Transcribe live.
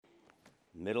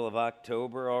Middle of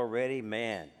October already,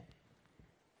 man.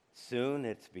 Soon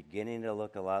it's beginning to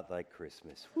look a lot like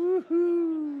Christmas.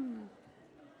 Woohoo!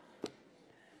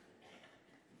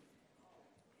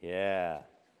 Yeah.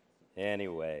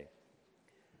 Anyway,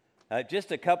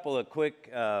 just a couple of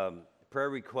quick prayer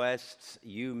requests.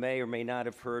 You may or may not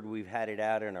have heard we've had it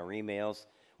out in our emails,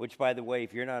 which, by the way,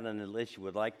 if you're not on the list, you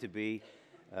would like to be,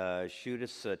 shoot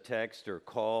us a text or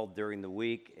call during the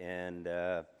week, and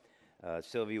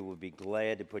Sylvia would be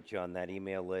glad to put you on that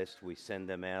email list. We send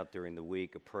them out during the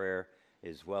week, a prayer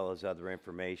as well as other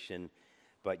information,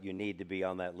 but you need to be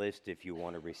on that list if you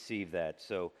want to receive that.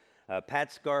 So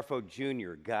Pat Scarfo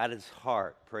Jr. got his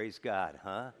heart. Praise God,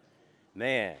 huh?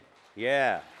 Man,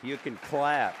 yeah, you can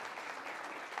clap.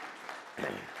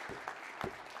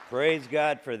 Praise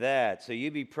God for that. So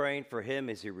you be praying for him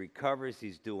as he recovers.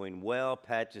 He's doing well.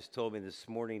 Pat just told me this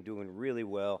morning, doing really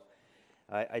well.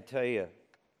 I tell you,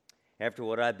 after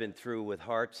what I've been through with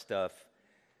heart stuff,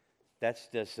 that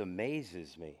just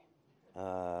amazes me.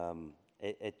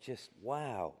 It just,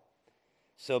 wow.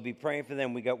 So be praying for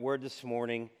them. We got word this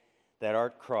morning that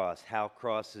Art Cross, Hal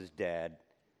Cross's dad,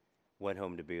 went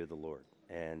home to be with the Lord.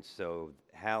 And so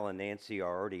Hal and Nancy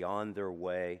are already on their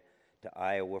way to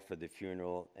Iowa for the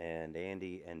funeral, and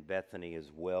Andy and Bethany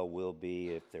as well will be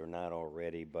if they're not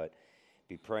already, but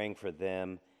be praying for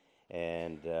them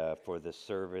and for the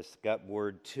service. Got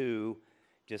word too,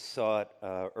 just saw it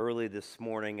early this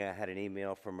morning. I had an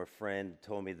email from a friend who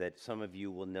told me that some of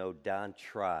you will know Don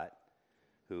Trott,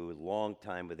 who long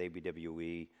time with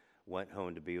ABWE, went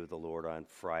home to be with the Lord on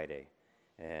Friday.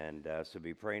 And so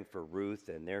be praying for Ruth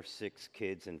and their 6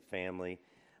 kids and family.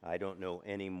 I don't know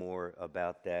any more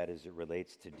about that as it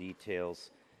relates to details,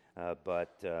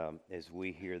 but as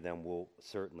we hear them, we'll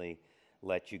certainly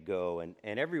let you go. And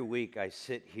every week I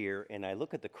sit here and I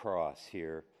look at the cross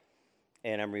here,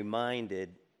 and I'm reminded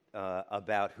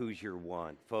about who's your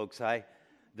one. Folks,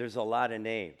 there's a lot of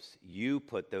names. You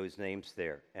put those names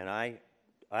there, and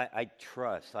I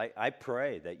trust, I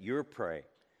pray that you're praying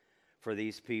for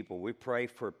these people. We pray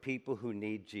for people who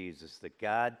need Jesus, that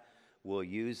God will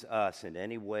use us in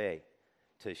any way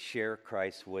to share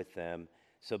Christ with them.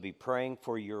 So be praying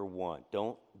for your one.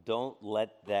 Don't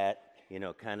let that,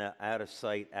 kind of out of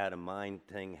sight, out of mind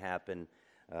thing happen.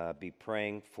 Be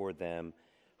praying for them.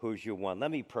 Who's your one?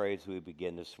 Let me pray as we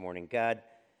begin this morning. God,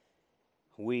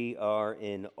 we are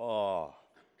in awe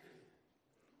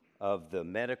of the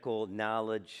medical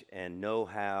knowledge and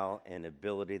know-how and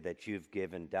ability that you've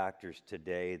given doctors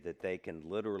today, that they can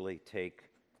literally take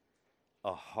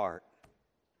a heart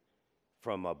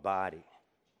from a body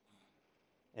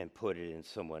and put it in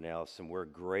someone else. And we're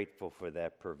grateful for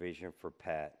that provision for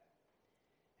Pat.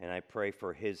 And I pray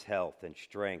for his health and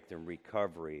strength and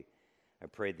recovery. I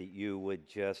pray that you would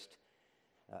just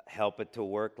help it to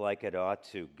work like it ought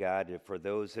to. God, for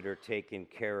those that are taking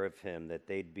care of him, that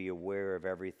they'd be aware of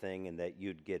everything and that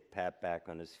you'd get Pat back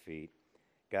on his feet.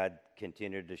 God,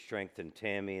 continue to strengthen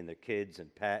Tammy and the kids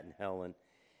and Pat and Helen,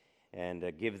 and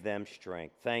give them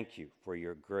strength. Thank you for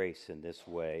your grace in this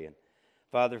way. And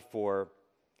Father, for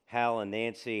Hal and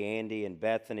Nancy, Andy and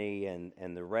Bethany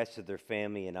and the rest of their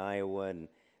family in Iowa, and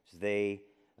as they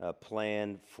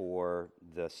plan for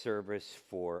the service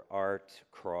for Art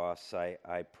Cross,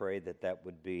 I pray that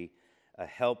would be a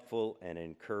helpful and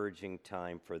encouraging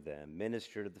time for them.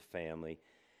 Minister to the family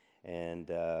and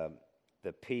the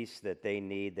peace that they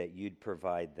need, that you'd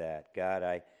provide that. God,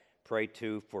 I pray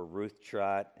too for Ruth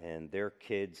Trott and their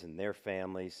kids and their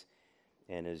families,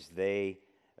 and as they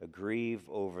grieve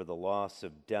over the loss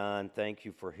of Don, thank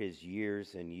you for his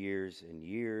years and years and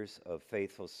years of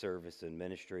faithful service and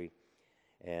ministry.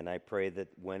 And I pray that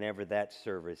whenever that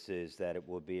service is, that it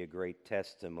will be a great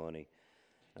testimony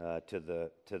to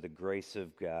the grace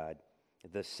of God,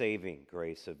 the saving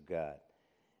grace of God.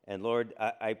 And Lord,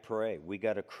 I pray, we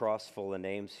got a cross full of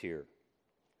names here.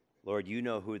 Lord, you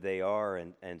know who they are,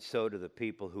 and so do the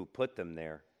people who put them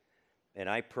there. And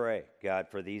I pray, God,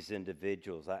 for these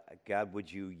individuals. God,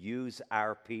 would you use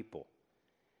our people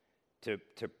to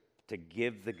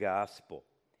give the gospel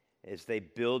as they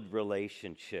build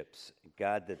relationships.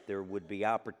 God, that there would be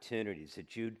opportunities,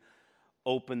 that you'd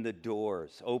open the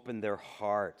doors, open their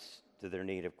hearts to their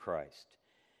need of Christ,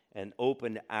 and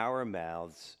open our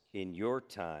mouths in your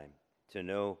time to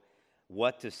know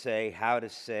what to say, how to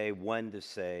say, when to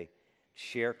say,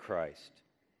 share Christ.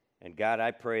 And God,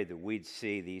 I pray that we'd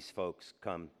see these folks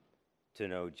come to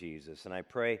know Jesus. And I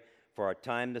pray for our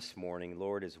time this morning,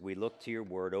 Lord, as we look to your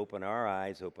word, open our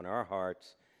eyes, open our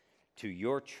hearts to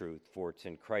your truth, for it's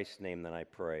in Christ's name that I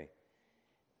pray.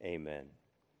 Amen.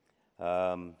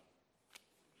 I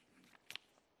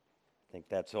think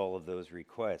that's all of those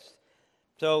requests.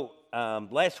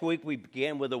 Last week we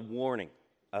began with a warning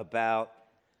about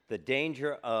the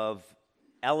danger of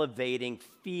elevating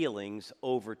feelings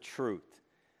over truth.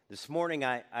 This morning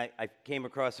I came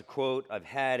across a quote. I've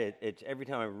had it. Every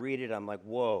time I read it, I'm like,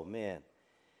 whoa, man.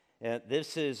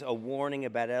 This is a warning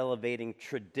about elevating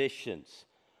traditions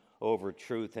over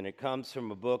truth, and it comes from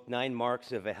a book, 9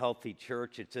 Marks of a Healthy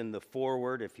Church. It's in the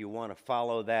foreword if you want to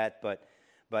follow that,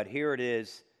 but here it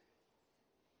is.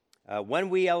 When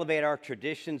we elevate our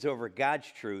traditions over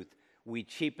God's truth, we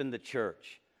cheapen the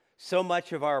church. So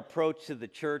much of our approach to the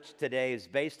church today is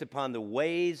based upon the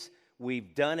ways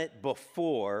we've done it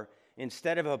before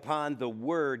instead of upon the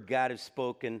word God has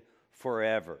spoken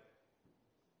forever.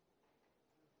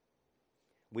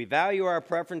 We value our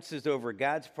preferences over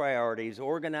God's priorities,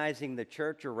 organizing the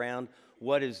church around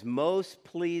what is most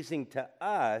pleasing to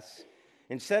us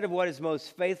instead of what is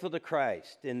most faithful to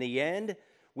Christ. In the end,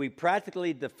 we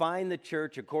practically define the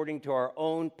church according to our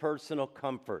own personal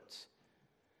comforts.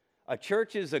 A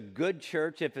church is a good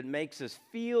church if it makes us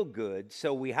feel good,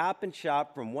 so we hop and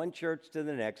shop from one church to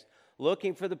the next,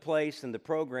 looking for the place and the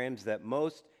programs that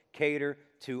most cater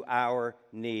to our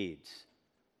needs.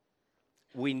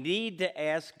 We need to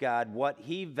ask God what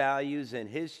He values in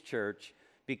His church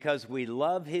because we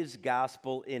love His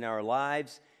gospel in our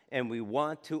lives and we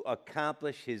want to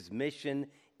accomplish His mission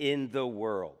in the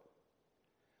world.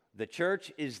 The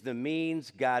church is the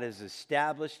means God has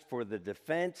established for the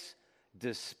defense,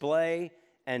 display,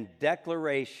 and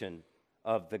declaration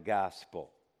of the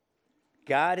gospel.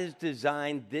 God has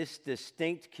designed this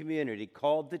distinct community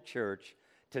called the church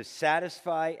to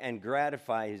satisfy and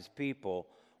gratify His people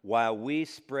while we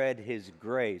spread His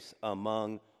grace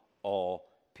among all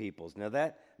peoples. Now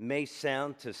that may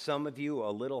sound to some of you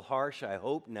a little harsh. I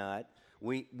hope not.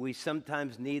 We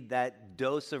sometimes need that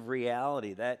dose of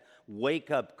reality, that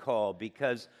wake-up call,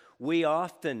 because we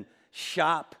often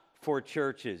shop for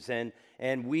churches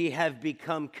and we have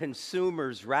become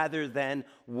consumers rather than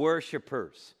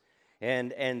worshipers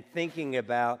and thinking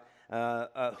about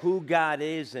who God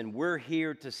is, and we're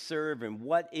here to serve, and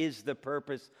what is the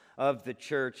purpose of the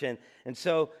church. And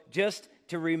so just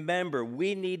to remember,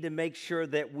 we need to make sure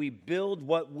that we build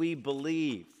what we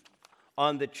believe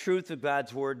on the truth of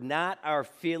God's word, not our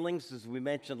feelings, as we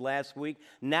mentioned last week,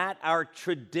 not our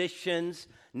traditions,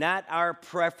 not our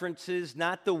preferences,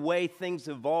 not the way things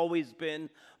have always been,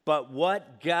 but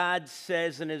what God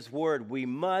says in His word. We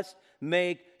must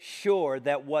make sure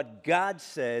that what God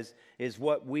says is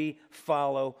what we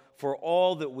follow for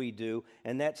all that we do,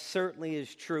 and that certainly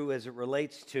is true as it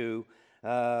relates to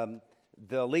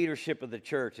the leadership of the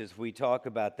church as we talk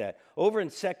about that. Over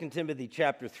in 2 Timothy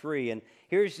chapter 3, and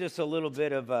here's just a little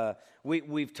bit of,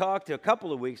 we've talked a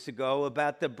couple of weeks ago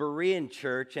about the Berean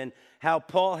church and how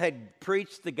Paul had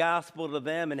preached the gospel to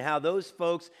them, and how those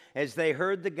folks, as they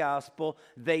heard the gospel,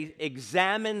 they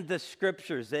examined the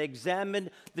scriptures, they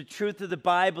examined the truth of the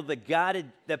Bible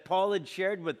that Paul had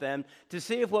shared with them to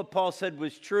see if what Paul said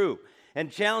was true, and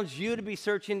challenge you to be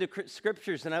searching the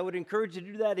scriptures. And I would encourage you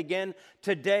to do that again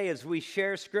today as we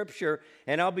share scripture,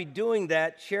 and I'll be doing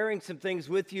that, sharing some things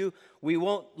with you. We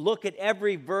won't look at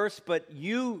every verse, but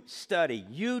you study,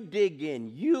 you dig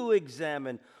in, you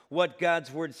examine what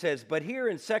God's word says. But here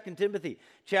in 2 Timothy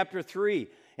chapter 3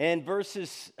 and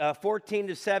verses 14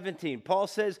 to 17, Paul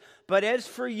says, "But as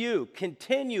for you,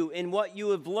 continue in what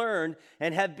you have learned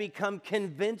and have become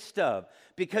convinced of,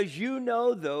 because you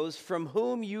know those from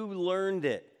whom you learned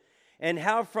it, and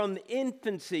how from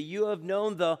infancy you have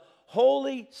known the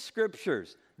Holy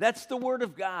Scriptures." That's the Word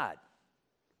of God.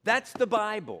 That's the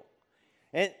Bible.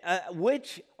 And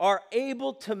which are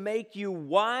able to make you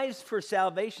wise for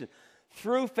salvation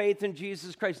through faith in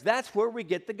Jesus Christ. That's where we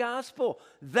get the gospel.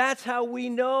 That's how we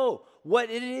know what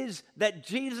it is that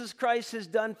Jesus Christ has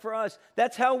done for us.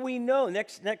 That's how we know,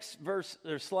 next verse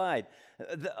or slide,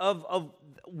 of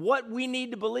what we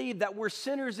need to believe, that we're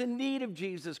sinners in need of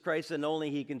Jesus Christ and only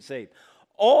He can save.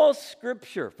 All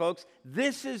Scripture, folks,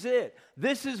 this is it.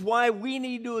 This is why we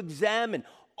need to examine.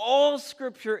 All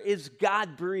Scripture is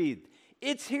God-breathed.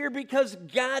 It's here because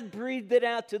God breathed it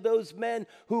out to those men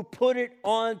who put it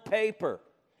on paper.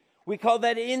 We call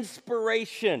that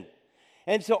inspiration.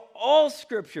 And so all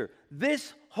Scripture,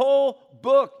 this whole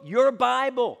book, your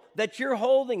Bible that you're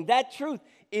holding, that truth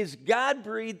is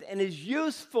God-breathed and is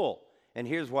useful. And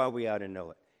here's why we ought to know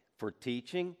it. For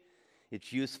teaching,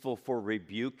 it's useful for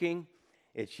rebuking,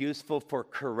 it's useful for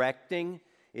correcting,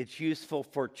 it's useful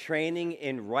for training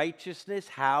in righteousness,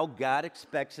 how God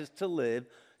expects us to live,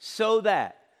 so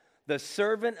that the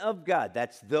servant of God,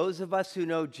 that's those of us who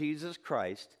know Jesus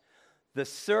Christ, the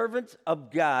servants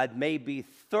of God may be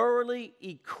thoroughly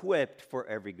equipped for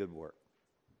every good work.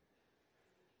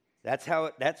 That's how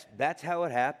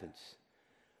it happens.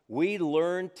 We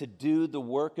learn to do the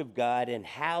work of God and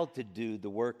how to do the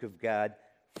work of God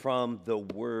from the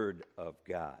Word of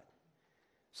God.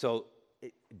 So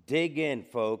dig in,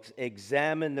 folks.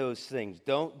 Examine those things.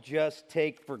 Don't just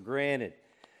take for granted.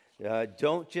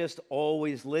 Don't just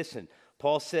always listen.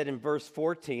 Paul said in verse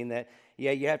 14 that,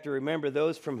 you have to remember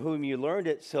those from whom you learned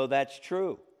it, so that's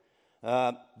true.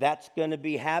 That's going to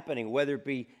be happening, whether it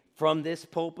be from this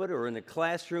pulpit or in the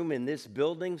classroom in this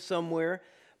building somewhere.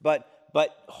 But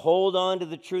hold on to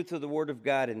the truth of the Word of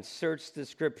God and search the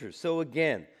Scriptures. So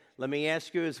again, let me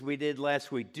ask you as we did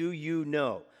last week, do you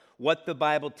know what the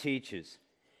Bible teaches?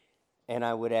 And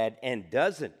I would add, and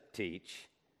doesn't teach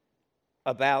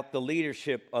about the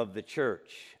leadership of the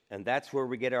church. And that's where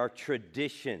we get our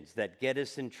traditions that get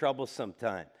us in trouble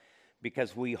sometimes,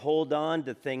 because we hold on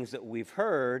to things that we've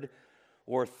heard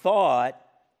or thought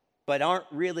but aren't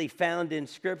really found in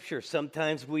Scripture.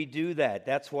 Sometimes we do that.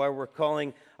 That's why we're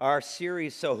calling our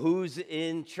series, So Who's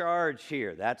in Charge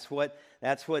Here? That's what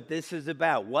this is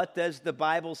about. What does the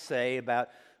Bible say about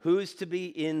who's to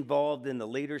be involved in the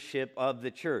leadership of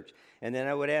the church? And then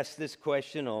I would ask this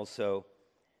question also.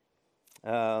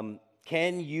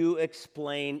 Can you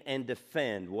explain and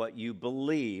defend what you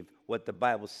believe, what the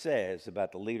Bible says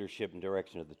about the leadership and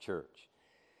direction of the church?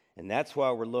 And that's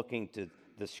why we're looking to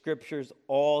the Scriptures.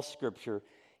 All Scripture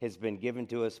has been given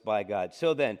to us by God.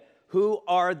 So then, who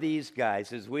are these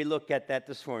guys? As we look at that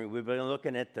this morning, we've been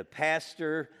looking at the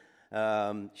pastor,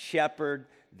 shepherd,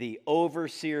 the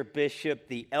overseer, bishop,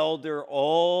 the elder,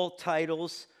 all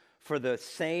titles for the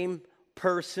same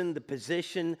person, the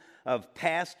position of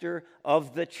pastor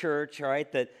of the church, all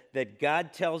right, that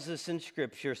God tells us in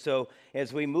Scripture. So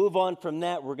as we move on from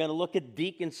that, we're going to look at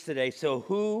deacons today. So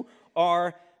who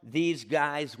are these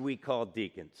guys we call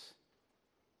deacons?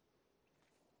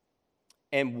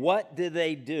 And what do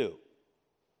they do?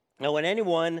 Now, when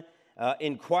anyone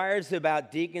inquires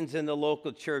about deacons in the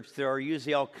local church, there are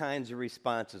usually all kinds of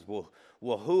responses.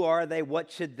 Well, who are they?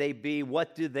 What should they be?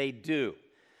 What do they do?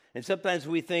 And sometimes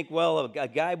we think, well, a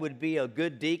guy would be a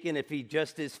good deacon if he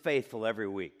just is faithful every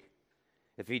week,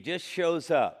 if he just shows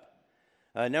up.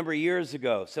 A number of years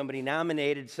ago, somebody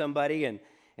nominated somebody,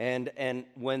 and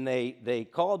when they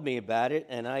called me about it,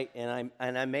 and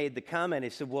I made the comment, I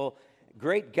said, well,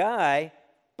 great guy,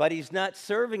 but he's not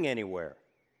serving anywhere.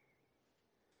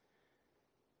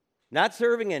 Not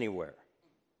serving anywhere.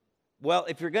 Well,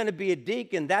 if you're going to be a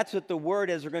deacon, that's what the word,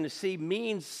 as we're going to see,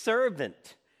 means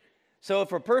servant. So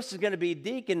if a person's going to be a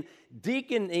deacon,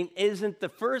 deaconing isn't the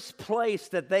first place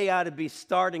that they ought to be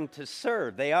starting to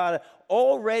serve. They ought to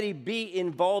already be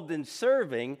involved in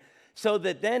serving, so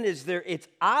that then it's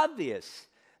obvious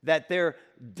that they're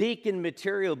deacon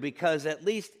material, because at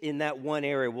least in that one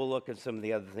area, we'll look at some of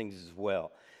the other things as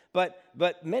well.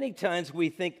 But many times we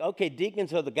think, okay,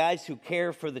 deacons are the guys who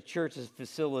care for the church's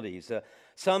facilities.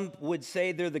 Some would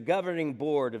say they're the governing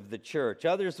board of the church.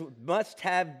 Others must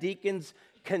have deacons'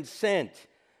 consent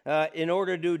in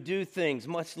order to do things,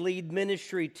 must lead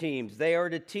ministry teams. They are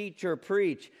to teach or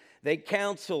preach. They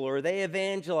counsel or they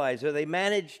evangelize or they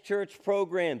manage church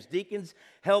programs. Deacons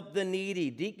help the needy.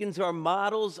 Deacons are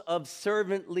models of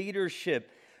servant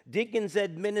leadership. Deacons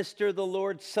administer the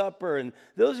Lord's Supper. And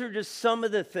those are just some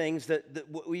of the things that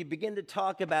we begin to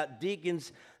talk about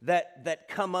deacons that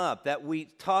come up, that we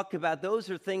talk about. Those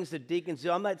are things that deacons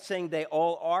do. I'm not saying they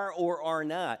all are or are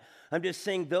not. I'm just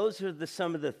saying those are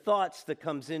some of the thoughts that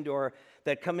come into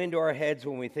our heads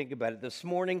when we think about it. This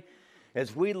morning,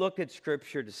 as we look at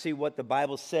Scripture to see what the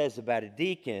Bible says about a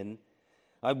deacon,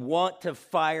 I want to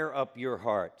fire up your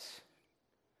hearts.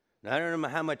 Now, I don't know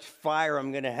how much fire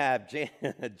I'm going to have. Jane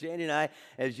and I,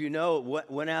 as you know,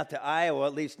 went out to Iowa.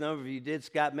 At least a number of you did.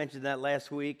 Scott mentioned that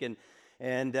last week.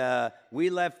 And we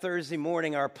left Thursday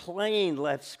morning. Our plane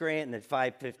left Scranton at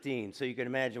 5:15. So you can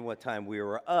imagine what time we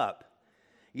were up.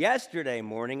 Yesterday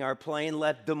morning, our plane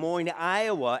left Des Moines,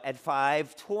 Iowa at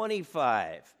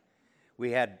 5:25.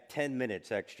 We had 10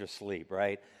 minutes extra sleep,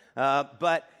 right?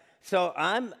 So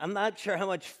I'm not sure how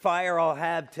much fire I'll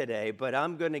have today, but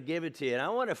I'm going to give it to you. And I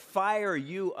want to fire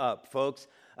you up, folks,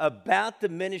 about the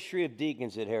ministry of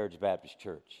deacons at Heritage Baptist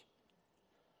Church.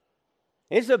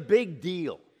 It's a big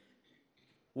deal.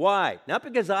 Why? Not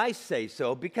because I say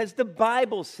so, because the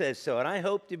Bible says so. And I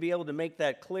hope to be able to make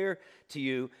that clear to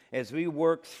you as we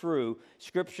work through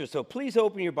Scripture. So please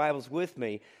open your Bibles with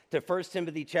me to 1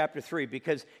 Timothy chapter 3,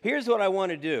 because here's what I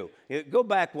want to do. Go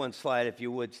back one slide if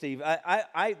you would, Steve.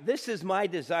 This is my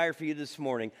desire for you this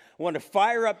morning. I want to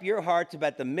fire up your hearts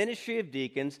about the ministry of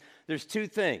deacons. There's two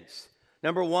things.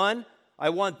 Number one,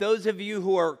 I want those of you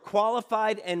who are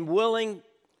qualified and willing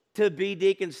to be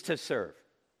deacons to serve.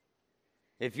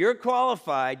 If you're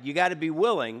qualified, you got to be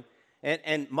willing.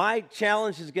 And my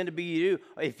challenge is going to be you.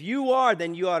 If you are,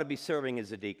 then you ought to be serving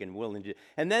as a deacon, willing to.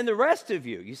 And then the rest of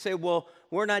you, you say, well,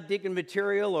 we're not deacon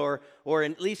material, or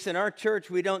at least in our church,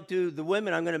 we don't do the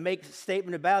women. I'm going to make a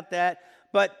statement about that.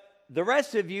 But the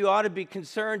rest of you ought to be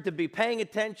concerned to be paying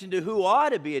attention to who ought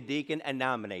to be a deacon and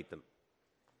nominate them.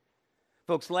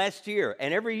 Folks, last year,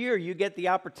 and every year you get the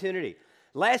opportunity.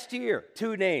 Last year,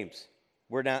 2 names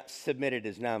were not submitted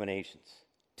as nominations.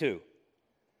 2.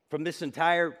 From this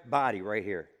entire body right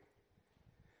here.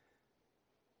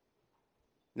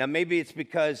 Now, maybe it's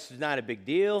because it's not a big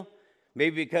deal.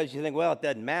 Maybe because you think, well, it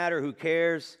doesn't matter. Who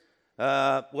cares? We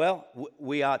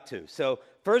ought to. So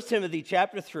 1 Timothy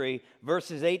chapter 3,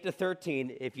 verses 8 to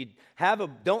 13. If you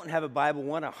don't have a Bible,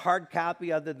 want a hard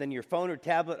copy other than your phone or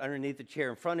tablet underneath the chair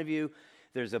in front of you,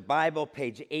 there's a Bible,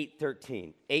 page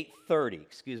 830.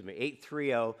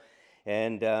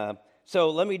 And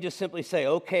so let me just simply say,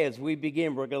 okay, as we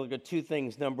begin, we're going to look at 2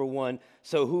 things. Number 1,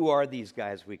 so who are these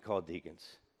guys we call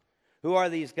deacons? Who are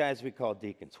these guys we call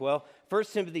deacons? Well, 1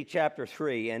 Timothy chapter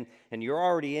 3, and you're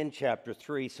already in chapter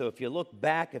 3, so if you look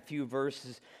back a few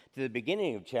verses to the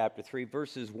beginning of chapter 3,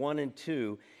 verses 1 and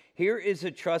 2, here is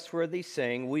a trustworthy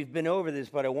saying. We've been over this,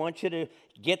 but I want you to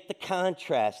get the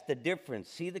contrast, the difference,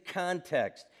 see the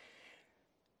context.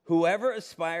 Whoever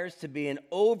aspires to be an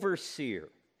overseer,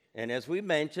 and as we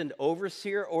mentioned,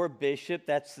 overseer or bishop,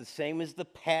 that's the same as the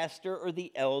pastor or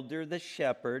the elder, the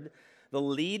shepherd, the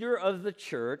leader of the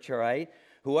church, all right?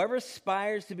 Whoever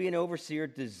aspires to be an overseer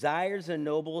desires a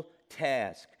noble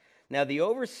task. Now, the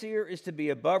overseer is to be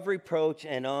above reproach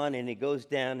and he goes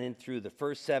down in through the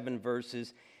first 7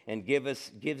 verses and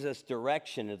gives us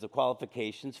direction as the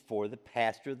qualifications for the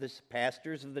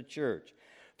pastors of the church.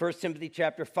 1 Timothy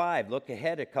chapter 5, look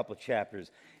ahead a couple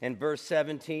chapters, and verse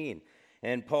 17.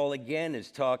 And Paul again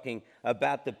is talking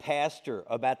about the pastor,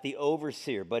 about the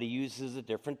overseer, but he uses a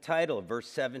different title. Verse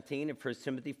 17 of 1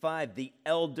 Timothy 5, the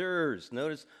elders,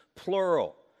 notice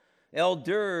plural.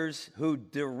 Elders who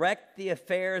direct the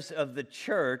affairs of the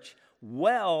church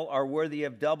well are worthy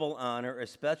of double honor,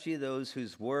 especially those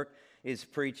whose work is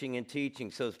preaching and teaching.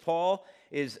 So Paul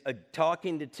is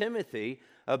talking to Timothy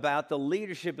about the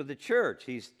leadership of the church.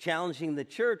 He's challenging the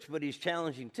church, but he's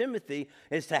challenging Timothy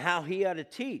as to how he ought to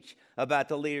teach about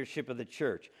the leadership of the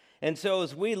church. And so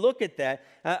as we look at that,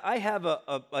 I have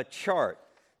a chart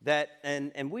that,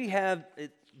 and we have,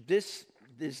 this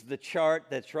is the chart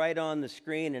that's right on the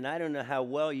screen, and I don't know how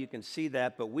well you can see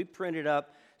that, but we printed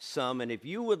up some, and if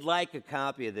you would like a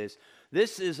copy of this,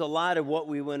 this is a lot of what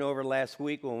we went over last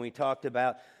week when we talked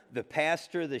about the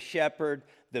pastor, the shepherd,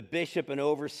 the bishop and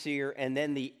overseer, and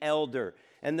then the elder.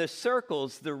 And the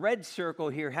circles, the red circle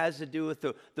here has to do with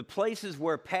the places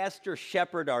where pastor,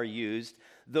 shepherd are used.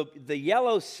 The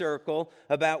yellow circle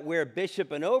about where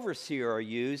bishop and overseer are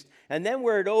used. And then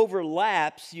where it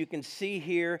overlaps, you can see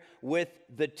here with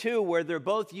the 2 where they're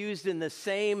both used in the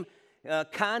same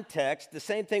context. The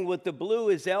same thing with the blue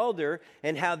is elder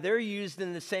and how they're used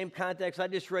in the same context. I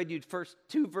just read you first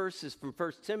 2 verses from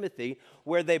 1 Timothy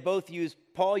where they both use,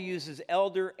 Paul uses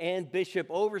elder and bishop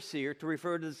overseer to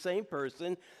refer to the same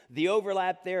person. The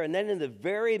overlap there, and then in the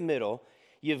very middle,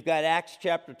 you've got Acts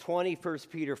chapter 20, 1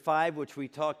 Peter 5, which we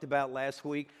talked about last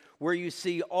week, where you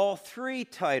see all 3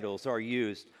 titles are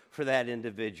used for that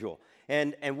individual.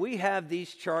 And we have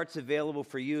these charts available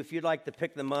for you if you'd like to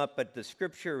pick them up, but the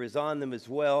scripture is on them as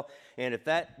well. And if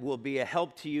that will be a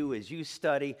help to you as you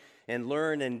study and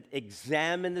learn and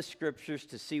examine the scriptures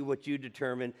to see what you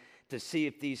determine, to see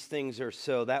if these things are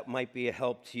so, that might be a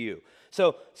help to you.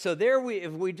 So there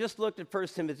if we just looked at 1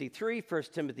 Timothy 3, 1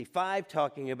 Timothy 5,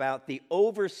 talking about the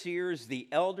overseers, the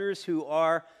elders who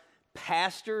are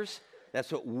pastors.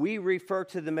 That's what we refer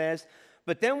to them as.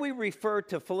 But then we refer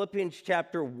to Philippians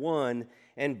chapter 1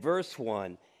 and verse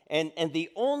 1. And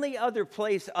the only other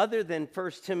place other than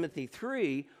 1 Timothy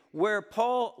 3 where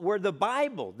the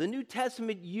Bible, the New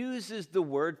Testament, uses the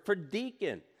word for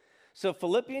deacon. So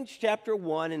Philippians chapter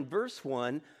 1 and verse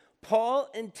 1, Paul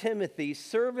and Timothy,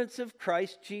 servants of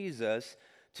Christ Jesus,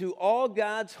 to all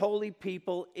God's holy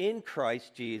people in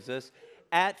Christ Jesus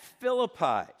at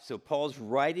Philippi. So Paul's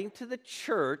writing to the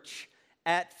church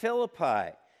at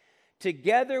Philippi.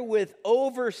 Together with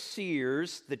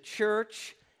overseers, the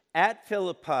church at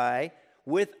Philippi,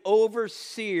 with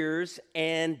overseers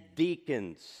and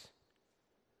deacons.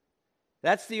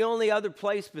 That's the only other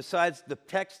place besides the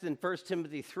text in 1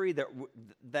 Timothy 3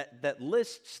 that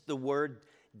lists the word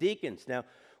deacons. Now,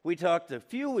 we talked a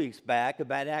few weeks back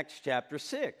about Acts chapter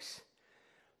 6.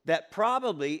 That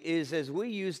probably is, as we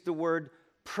use the word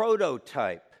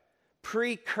prototype,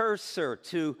 precursor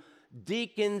to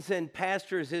deacons and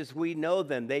pastors as we know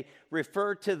them. They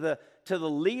refer to the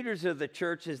leaders of the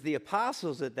church as the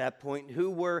apostles at that point, who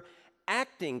were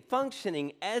acting,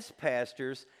 functioning as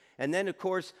pastors. And then, of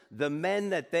course, the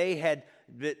men that they had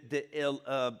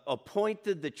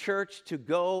appointed the church to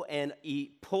go and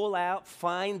pull out,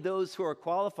 find those who are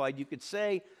qualified. You could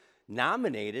say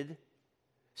nominated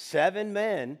 7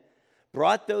 men,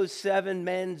 brought those 7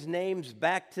 men's names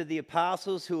back to the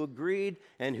apostles, who agreed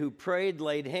and who prayed,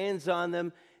 laid hands on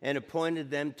them, and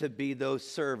appointed them to be those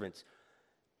servants.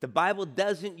 The Bible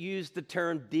doesn't use the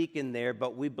term deacon there,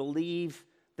 but we believe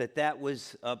that that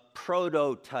was a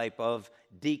prototype of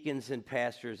deacons and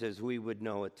pastors as we would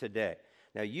know it today.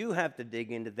 Now, you have to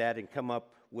dig into that and come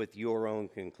up with your own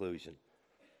conclusion.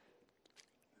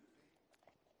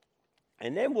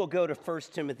 And then we'll go to 1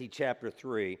 Timothy chapter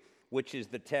 3, which is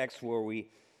the text where we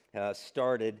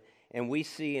started. And we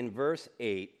see in verse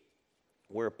 8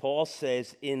 where Paul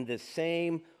says, in the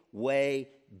same way,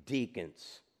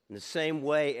 deacons. In the same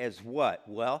way as what?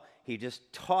 Well, he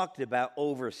just talked about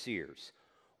overseers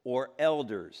or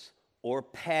elders or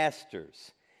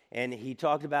pastors. And he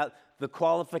talked about the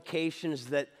qualifications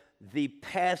that the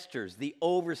pastors, the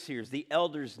overseers, the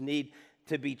elders need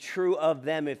to be true of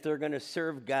them if they're going to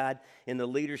serve God in the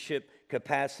leadership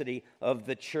capacity of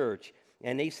the church.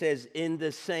 And he says, in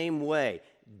the same way,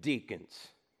 deacons.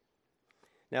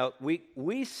 Now,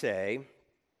 we say,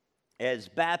 as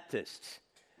Baptists,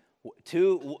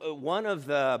 one of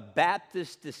the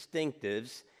Baptist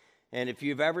distinctives, and if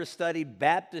you've ever studied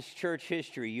Baptist church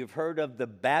history, you've heard of the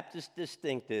Baptist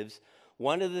distinctives.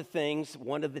 One of the things,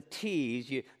 one of the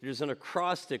T's, there's an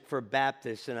acrostic for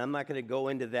Baptists, and I'm not going to go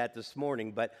into that this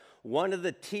morning, but one of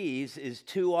the T's is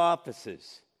 2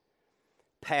 offices,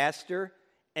 pastor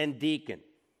and deacon.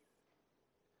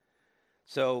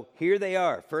 So here they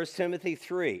are, 1 Timothy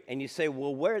 3, and you say,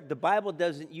 well, where the Bible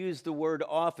doesn't use the word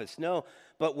office. No,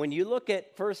 but when you look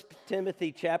at 1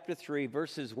 Timothy chapter 3,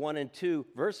 verses 1 and 2,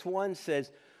 verse 1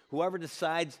 says, whoever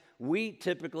decides, we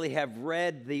typically have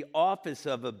read the office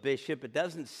of a bishop. It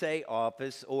doesn't say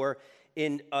office, or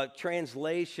in a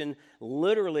translation,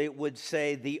 literally it would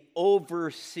say the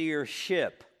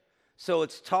overseership. So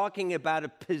it's talking about a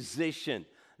position.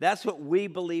 That's what we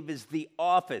believe is the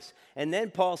office. And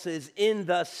then Paul says, in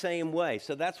the same way.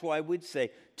 So that's why we'd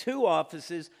say 2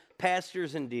 offices,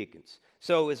 pastors and deacons.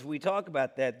 So as we talk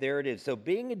about that, there it is. So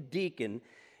being a deacon,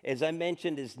 as I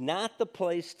mentioned, is not the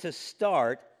place to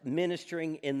start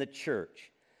ministering in the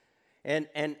church. And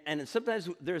sometimes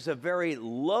there's a very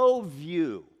low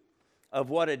view of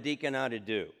what a deacon ought to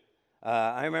do.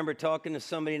 I remember talking to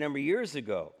somebody a number of years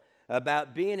ago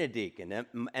about being a deacon,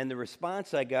 and the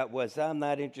response I got was, I'm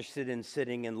not interested in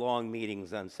sitting in long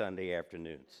meetings on Sunday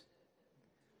afternoons.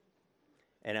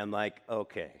 And I'm like,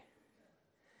 okay.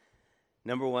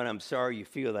 Number 1, I'm sorry you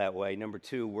feel that way. Number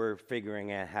 2, we're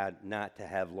figuring out how not to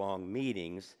have long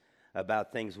meetings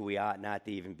about things we ought not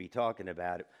to even be talking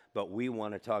about, but we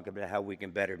want to talk about how we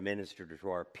can better minister to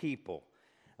our people.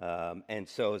 And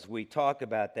so as we talk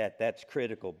about that, that's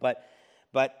critical. But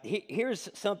here's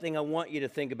something I want you to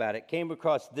think about. It came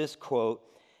across this quote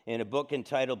in a book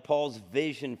entitled Paul's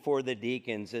Vision for the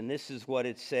Deacons, and this is what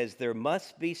it says: there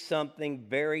must be something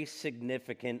very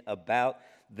significant about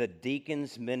the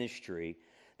deacon's ministry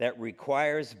that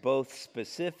requires both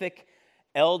specific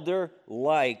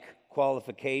elder-like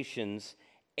qualifications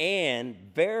and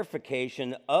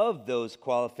verification of those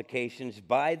qualifications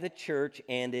by the church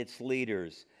and its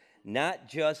leaders. Not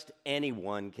just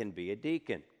anyone can be a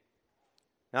deacon.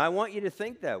 Now, I want you to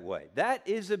think that way. That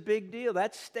is a big deal,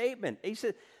 that statement. He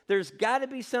said there's got to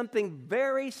be something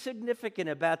very significant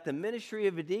about the ministry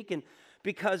of a deacon,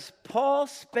 because Paul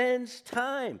spends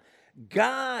time,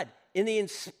 God, in the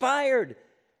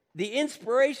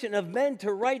inspiration of men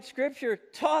to write Scripture,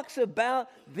 talks about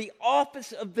the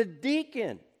office of the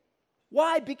deacon.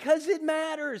 Why? Because it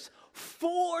matters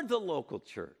for the local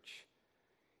church.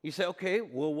 You say, okay,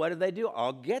 well, what do they do?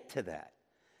 I'll get to that.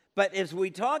 But as we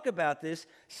talk about this,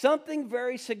 something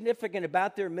very significant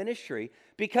about their ministry,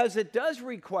 because it does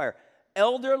require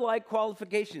elder-like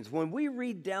qualifications. When we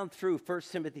read down through 1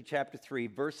 Timothy chapter 3,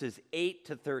 verses 8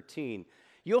 to 13,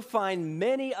 you'll find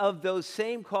many of those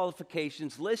same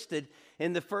qualifications listed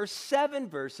in the first 7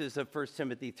 verses of 1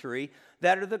 Timothy 3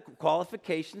 that are the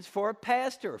qualifications for a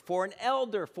pastor, for an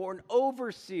elder, for an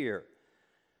overseer.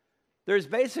 There's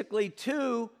basically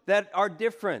 2 that are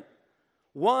different.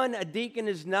 1, a deacon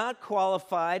is not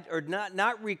qualified or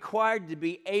not required to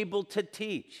be able to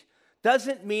teach.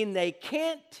 Doesn't mean they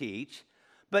can't teach,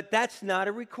 but that's not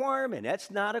a requirement.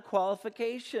 That's not a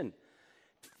qualification.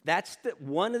 That's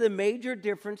one of the major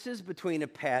differences between a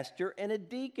pastor and a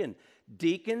deacon.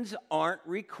 Deacons aren't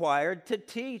required to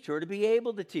teach or to be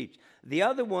able to teach. The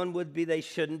other one would be they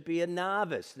shouldn't be a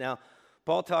novice. Now,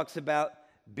 Paul talks about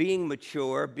being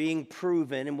mature, being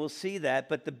proven, and we'll see that.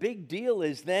 But the big deal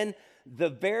is then the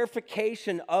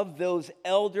verification of those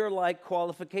elder-like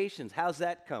qualifications. How's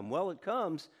that come? Well, it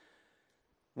comes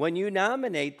when you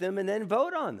nominate them and then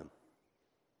vote on them.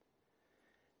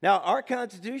 Now, our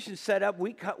Constitution set up,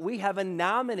 we have a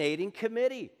nominating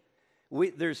committee.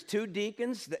 There's 2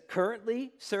 deacons that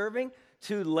currently serving,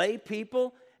 2 lay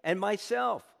people, and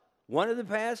myself, one of the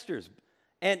pastors.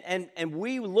 And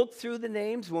we look through the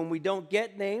names. When we don't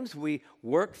get names, we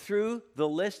work through the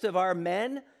list of our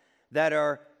men that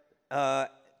are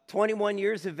 21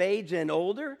 years of age and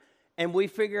older, and we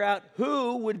figure out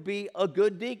who would be a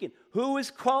good deacon, who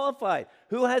is qualified,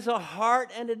 who has a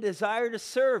heart and a desire to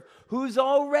serve, who's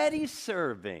already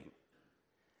serving,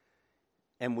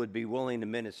 and would be willing to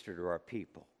minister to our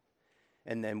people.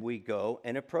 And then we go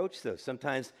and approach those.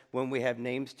 Sometimes when we have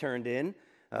names turned in,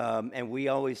 and we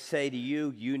always say to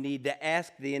you, you need to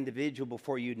ask the individual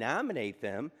before you nominate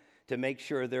them to make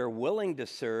sure they're willing to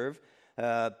serve,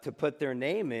 to put their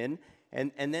name in.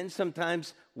 And then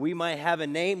sometimes we might have a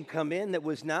name come in that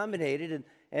was nominated,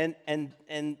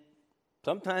 and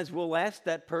sometimes we'll ask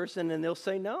that person and they'll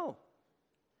say no.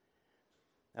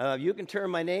 You can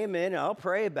turn my name in, and I'll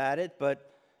pray about it, but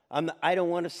I don't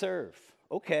want to serve.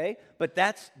 Okay, but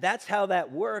that's how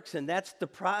that works, and that's the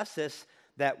process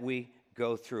that we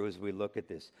go through as we look at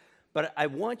this. But I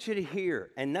want you to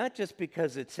hear, and not just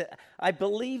because I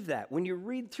believe that. When you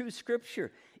read through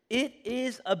Scripture, it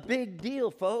is a big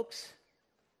deal, folks,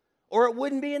 or it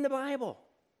wouldn't be in the Bible.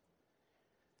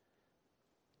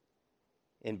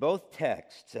 In both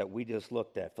texts that we just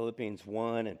looked at, Philippians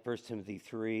 1 and 1 Timothy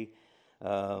 3,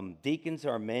 deacons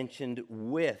are mentioned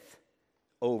with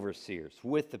overseers,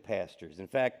 with the pastors. In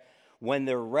fact, when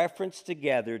they're referenced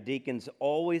together, deacons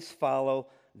always follow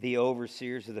the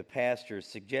overseers of the pastors,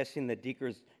 suggesting that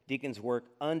deacons work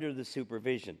under the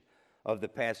supervision of the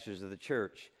pastors of the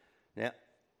church. Now,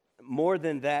 more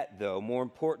than that, though, more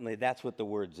importantly, that's what the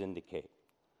words indicate.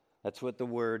 That's what the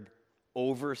word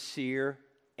overseer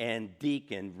and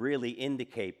deacon really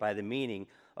indicate by the meaning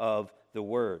of the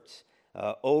words.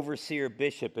 Overseer,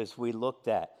 bishop, as we looked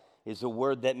at, is a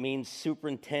word that means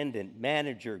superintendent,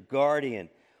 manager, guardian.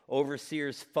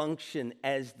 Overseers function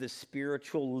as the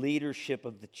spiritual leadership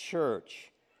of the church.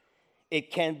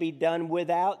 It can be done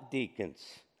without deacons.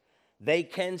 They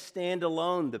can stand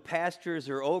alone. The pastors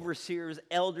or overseers,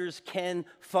 elders can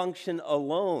function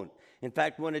alone. In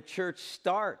fact, when a church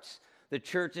starts, the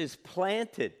church is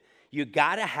planted. You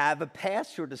got to have a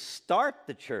pastor to start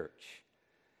the church.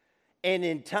 And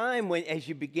in time, as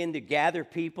you begin to gather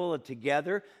people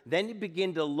together, then you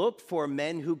begin to look for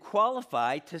men who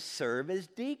qualify to serve as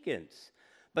deacons.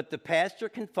 But the pastor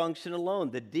can function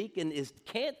alone. The deacon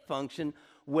can't function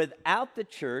without the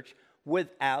church,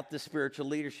 without the spiritual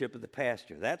leadership of the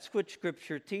pastor. That's what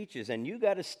Scripture teaches, and you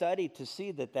got to study to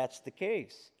see that that's the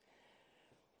case.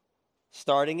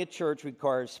 Starting a church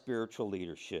requires spiritual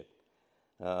leadership.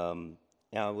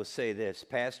 Now, I will say this,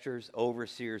 pastors,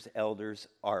 overseers, elders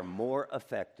are more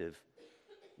effective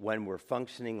when we're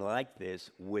functioning like this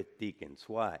with deacons.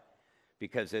 Why?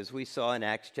 Because as we saw in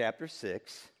Acts chapter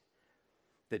 6,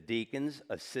 the deacons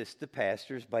assist the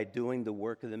pastors by doing the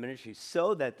work of the ministry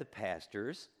so that the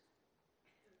pastors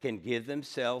can give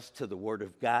themselves to the Word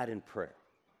of God in prayer.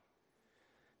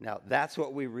 Now, that's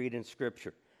what we read in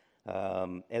Scripture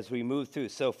as we move through.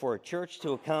 So for a church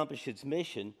to accomplish its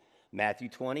mission, Matthew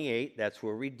 28, that's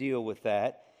where we deal with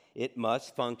that. It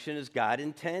must function as God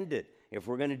intended. If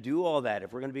we're going to do all that,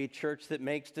 if we're going to be a church that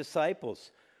makes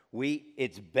disciples,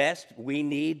 it's best we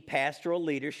need pastoral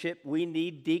leadership. We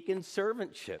need deacon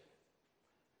servantship.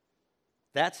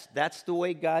 That's the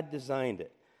way God designed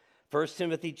it. 1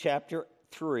 Timothy chapter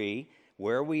 3,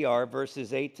 where we are,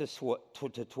 verses 8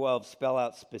 to 12 spell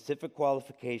out specific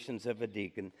qualifications of a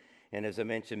deacon. And as I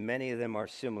mentioned, many of them are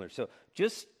similar. So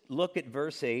just look at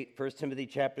verse 8, 1 Timothy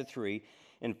chapter 3,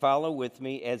 and follow with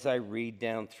me as I read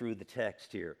down through the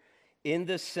text here. In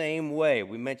the same way,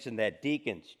 we mentioned that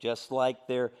deacons, just like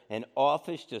they're an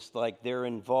office, just like they're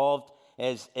involved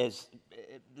as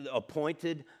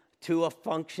appointed to a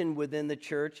function within the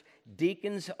church,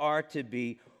 deacons are to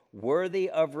be worthy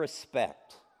of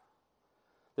respect.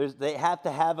 They have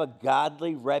to have a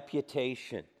godly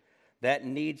reputation. That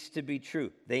needs to be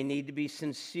true. They need to be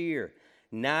sincere,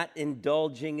 not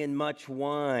indulging in much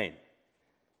wine,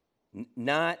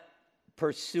 not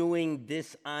pursuing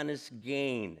dishonest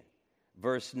gain.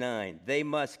 Verse 9, they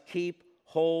must keep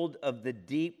hold of the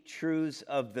deep truths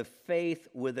of the faith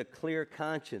with a clear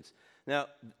conscience. Now,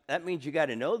 that means you got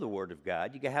to know the Word of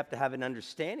God. You have to have an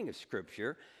understanding of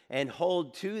Scripture and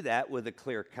hold to that with a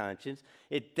clear conscience.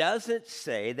 It doesn't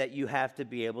say that you have to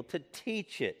be able to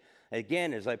teach it.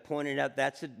 Again, as I pointed out,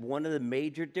 that's one of the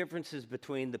major differences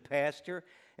between the pastor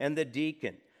and the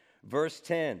deacon. Verse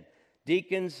 10,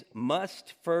 deacons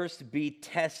must first be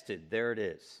tested. There it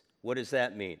is. What does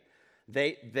that mean?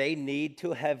 They need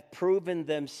to have proven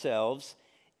themselves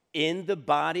in the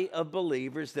body of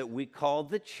believers that we call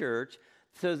the church,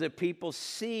 so that people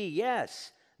see,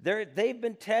 yes, they've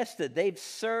been tested, they've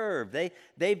served,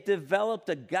 they've developed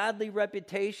a godly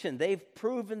reputation, they've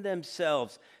proven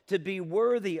themselves to be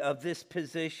worthy of this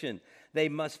position. They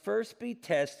must first be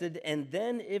tested, and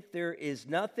then if there is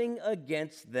nothing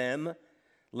against them,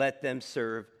 let them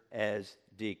serve as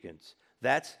deacons.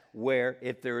 That's where,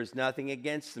 if there is nothing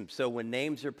against them. So when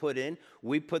names are put in,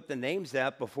 we put the names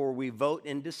out before we vote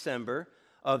in December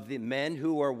of the men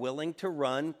who are willing to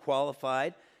run,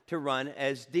 qualified to run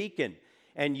as deacon.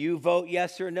 And you vote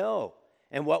yes or no.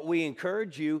 And what we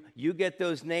encourage you, you get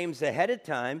those names ahead of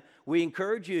time. We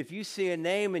encourage you, if you see a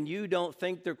name and you don't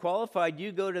think they're qualified,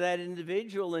 you go to that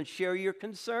individual and share your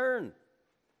concern.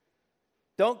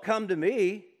 Don't come to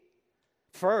me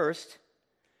first.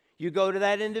 You go to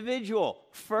that individual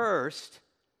first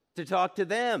to talk to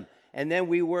them, and then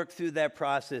we work through that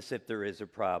process if there is a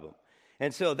problem.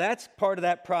 And so that's part of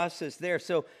that process there.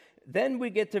 So then we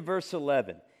get to verse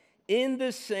 11. In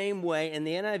the same way, and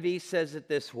the NIV says it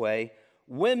this way,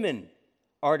 women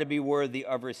are to be worthy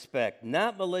of respect,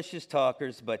 not malicious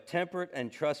talkers, but temperate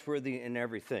and trustworthy in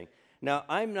everything. Now,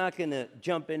 I'm not going to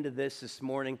jump into this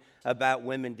morning about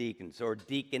women deacons or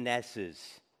deaconesses.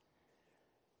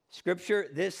 Scripture,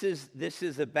 this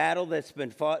is a battle that's been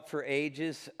fought for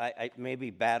ages. Maybe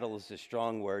battle is a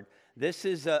strong word. This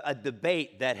is a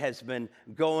debate that has been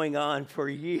going on for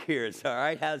years, all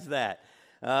right? How's that?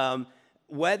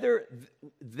 Whether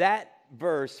that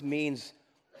verse means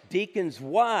deacons'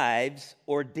 wives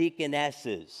or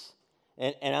deaconesses.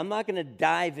 And I'm not going to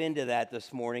dive into that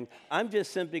this morning. I'm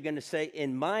just simply going to say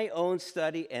in my own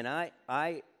study, and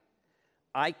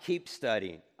I keep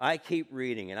studying, I keep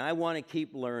reading, and I want to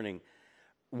keep learning.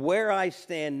 Where I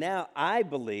stand now, I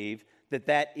believe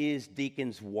that is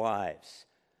deacons' wives.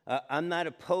 I'm not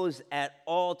opposed at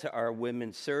all to our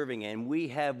women serving, and we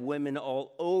have women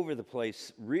all over the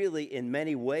place, really in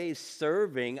many ways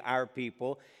serving our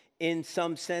people in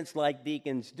some sense like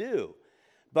deacons do.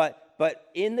 But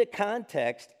in the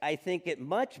context, I think it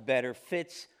much better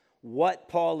fits what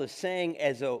Paul is saying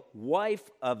as a wife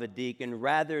of a deacon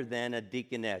rather than a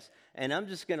deaconess. And I'm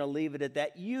just going to leave it at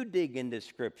that. You dig into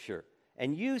Scripture,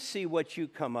 and you see what you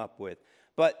come up with.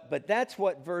 But that's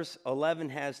what verse 11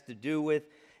 has to do with.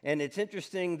 And it's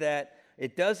interesting that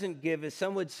it doesn't give us,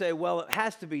 some would say, well, it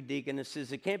has to be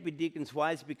deaconesses. It can't be deacons'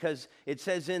 wives because it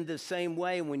says in the same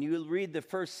way. When you read the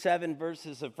first 7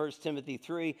 verses of 1 Timothy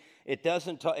 3, it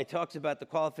talks about the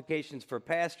qualifications for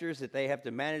pastors, that they have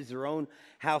to manage their own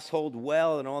household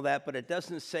well and all that, but it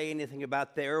doesn't say anything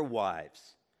about their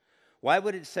wives. Why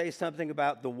would it say something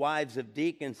about the wives of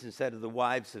deacons instead of the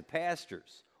wives of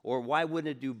pastors? Or why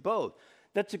wouldn't it do both?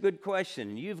 That's a good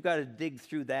question. You've got to dig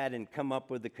through that and come up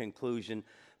with a conclusion.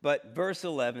 But verse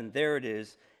 11, there it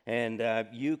is, and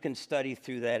you can study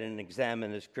through that and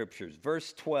examine the Scriptures.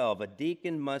 Verse 12, a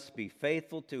deacon must be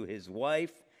faithful to his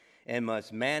wife and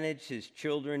must manage his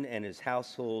children and his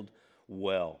household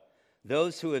well.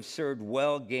 Those who have served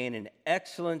well gain an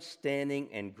excellent standing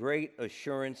and great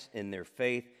assurance in their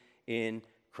faith in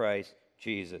Christ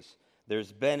Jesus.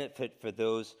 There's benefit for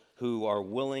those who are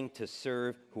willing to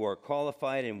serve, who are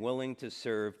qualified and willing to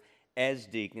serve as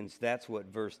deacons. That's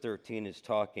what verse 13 is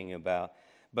talking about.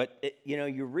 But,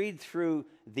 you read through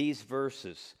these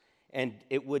verses, and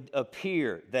it would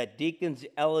appear that deacons'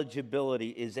 eligibility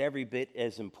is every bit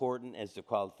as important as the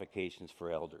qualifications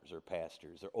for elders or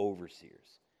pastors or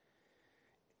overseers.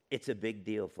 It's a big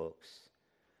deal, folks.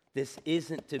 This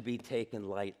isn't to be taken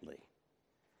lightly.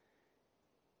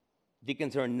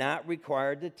 Deacons are not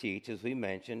required to teach, as we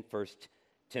mentioned, 1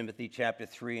 Timothy chapter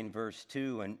 3 and verse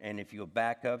 2. And if you'll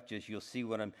back up, you'll see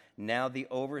what I'm... Now the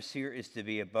overseer is to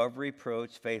be above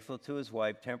reproach, faithful to his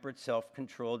wife, temperate,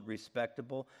 self-controlled,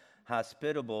 respectable,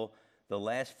 hospitable. The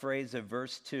last phrase of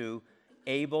verse 2,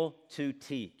 able to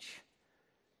teach.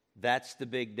 That's the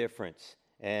big difference.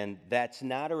 And that's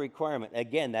not a requirement.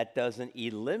 Again, that doesn't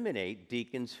eliminate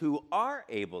deacons who are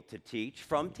able to teach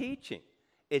from teaching.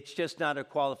 It's just not a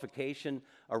qualification,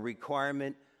 a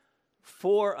requirement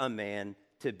for a man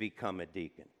to become a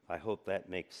deacon. I hope that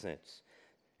makes sense.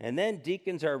 And then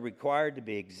deacons are required to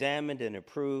be examined and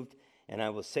approved. And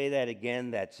I will say that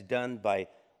again, that's done by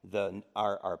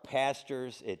our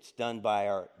pastors. It's done by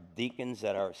our deacons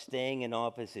that are staying in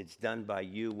office. It's done by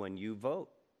you when you vote.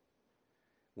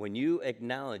 When you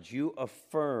acknowledge, you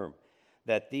affirm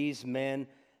that these men,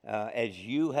 as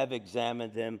you have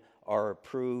examined them, are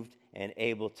approved and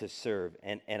able to serve.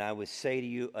 And I would say to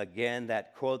you again,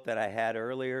 that quote that I had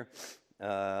earlier,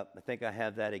 I think I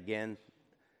have that again.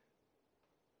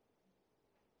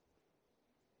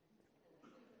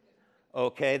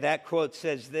 Okay, that quote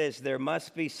says this: there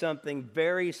must be something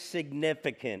very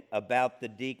significant about the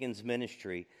deacon's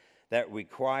ministry that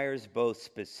requires both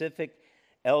specific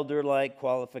elder-like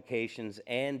qualifications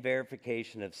and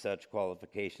verification of such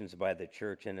qualifications by the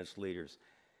church and its leaders.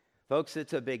 Folks,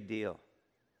 it's a big deal.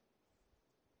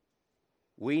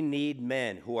 We need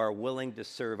men who are willing to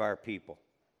serve our people.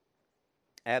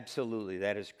 Absolutely,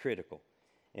 that is critical.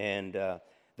 And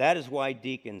that is why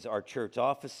deacons are church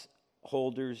office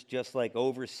holders, just like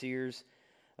overseers.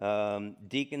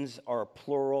 Deacons are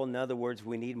plural. In other words,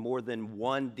 we need more than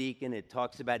one deacon. It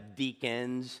talks about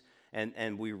deacons,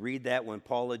 and we read that when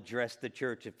Paul addressed the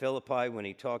church at Philippi. When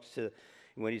he's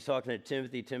talking to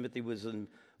Timothy, Timothy was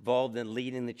involved in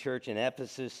leading the church in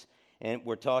Ephesus, and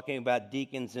we're talking about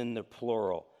deacons in the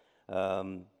plural.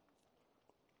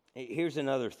 Here's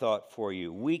another thought for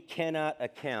you. We cannot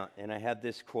account, and I have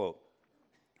this quote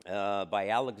by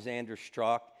Alexander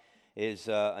Strauch, is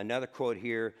another quote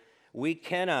here. We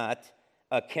cannot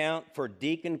account for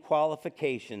deacon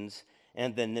qualifications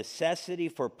and the necessity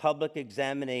for public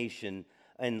examination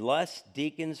unless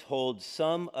deacons hold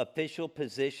some official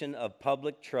position of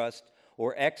public trust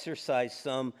or exercise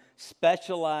some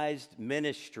specialized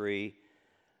ministry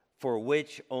for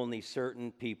which only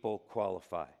certain people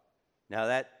qualify.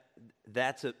 Now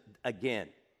that's again,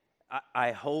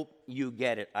 I hope you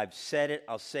get it. I've said it,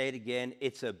 I'll say it again.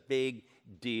 It's a big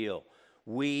deal.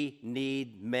 We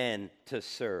need men to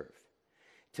serve,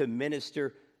 to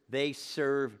minister. They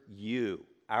serve you,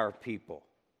 our people.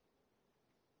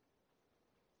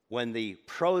 When the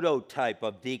prototype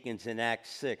of deacons in Acts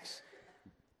 6,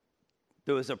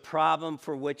 there was a problem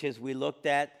for which, as we looked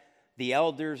at, the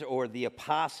elders or the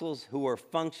apostles who were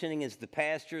functioning as the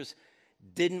pastors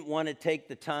didn't want to take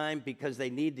the time because they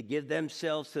need to give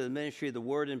themselves to the ministry of the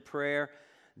word and prayer.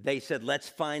 They said, let's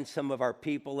find some of our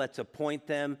people, let's appoint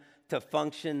them to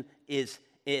function as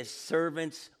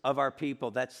servants of our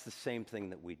people. That's the same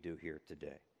thing that we do here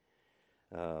today.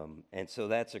 And so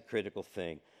that's a critical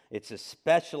thing. It's a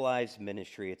specialized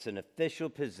ministry. It's an official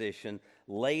position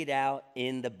laid out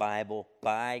in the Bible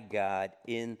by God,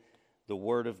 in the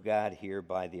Word of God here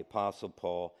by the Apostle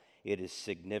Paul. It is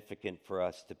significant for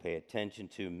us to pay attention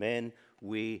to. Men,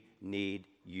 we need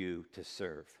you to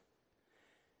serve.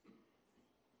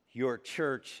 Your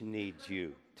church needs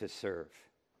you to serve.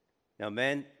 Now,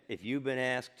 men, if you've been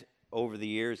asked over the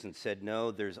years and said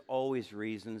no, there's always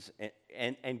reasons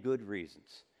and good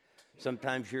reasons.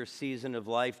 Sometimes your season of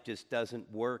life just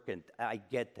doesn't work, and I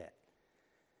get that.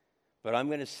 But I'm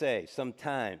going to say,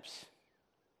 sometimes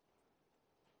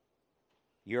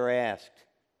you're asked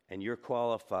and you're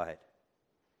qualified,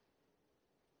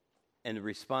 and the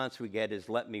response we get is,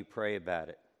 let me pray about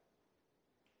it.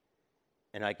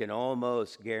 And I can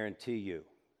almost guarantee you,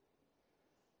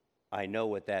 I know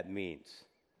what that means.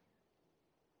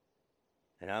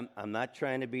 And I'm not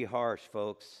trying to be harsh,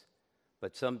 folks,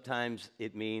 but sometimes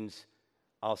it means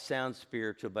I'll sound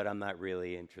spiritual, but I'm not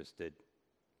really interested.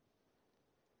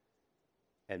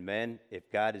 And men,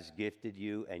 if God has gifted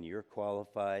you and you're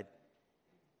qualified,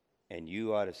 and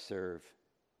you ought to serve,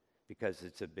 because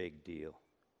it's a big deal.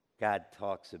 God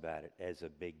talks about it as a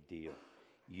big deal.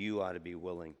 You ought to be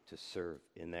willing to serve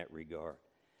in that regard.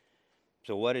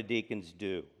 So what do deacons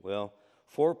do? Well,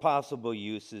 4 possible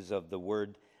uses of the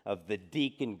word of the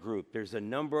deacon group. There's a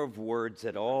number of words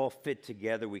that all fit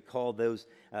together. We call those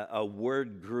a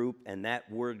word group, and that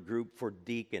word group for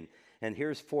deacon. And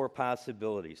here's 4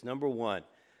 possibilities. Number 1,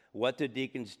 what do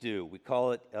deacons do? We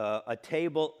call it a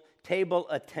table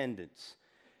attendance.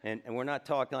 And we're not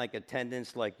talking like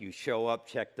attendance like you show up,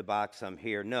 check the box, I'm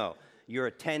here. No, you're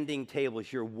attending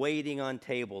tables. You're waiting on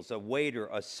tables, a waiter,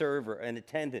 a server, an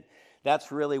attendant.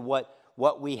 That's really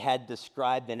what we had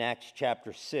described in Acts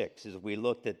chapter 6 as we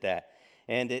looked at that.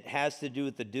 And it has to do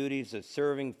with the duties of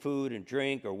serving food and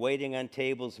drink or waiting on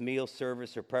tables, meal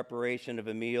service, or preparation of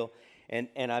a meal.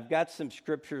 And I've got some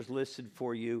scriptures listed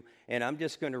for you, and I'm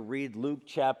just going to read Luke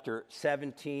chapter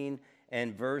 17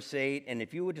 and verse 8. And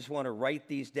if you would just want to write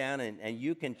these down, and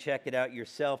you can check it out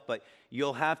yourself, but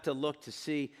you'll have to look to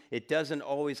see. It doesn't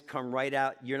always come right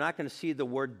out. You're not going to see the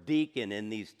word deacon in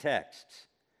these texts,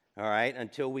 all right,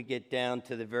 until we get down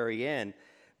to the very end.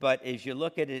 But as you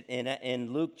look at it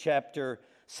in Luke chapter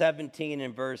 17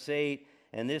 and verse 8,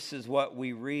 and this is what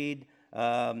we read.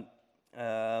 Verse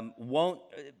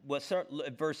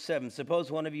 7, suppose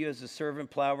one of you is a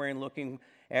servant plowing and looking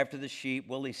after the sheep.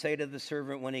 Will he say to the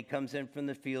servant when he comes in from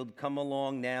the field, come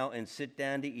along now and sit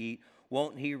down to eat?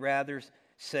 Won't he rather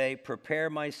say, prepare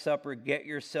my supper, get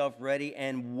yourself ready,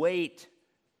 and wait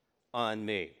on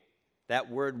me? That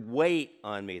word wait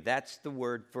on me, that's the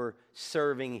word for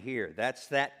serving here. That's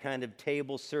that kind of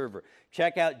table server.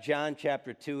 Check out John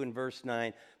chapter 2 and verse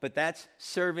 9. But that's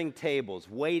serving tables,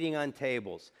 waiting on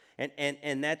tables.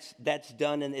 And that's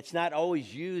done, and it's not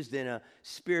always used in a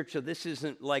spiritual, this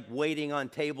isn't like waiting on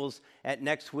tables at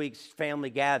next week's family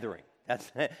gathering.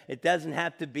 It doesn't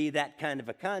have to be that kind of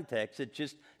a context. It's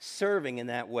just serving in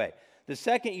that way. The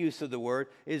second use of the word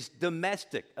is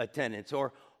domestic attendants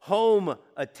or home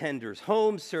attenders,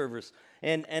 home servers,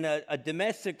 and a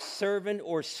domestic servant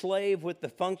or slave with the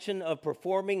function of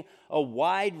performing a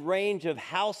wide range of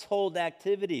household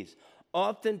activities.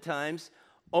 Oftentimes,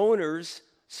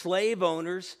 slave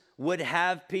owners would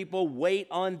have people wait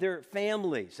on their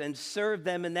families and serve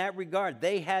them in that regard.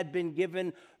 They had been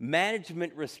given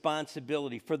management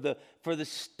responsibility for the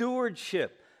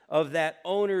stewardship of that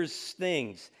owner's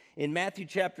things. In Matthew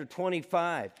chapter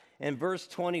 25 and verse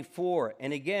 24,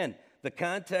 and again, the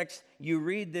context, you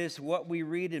read this, what we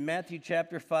read in Matthew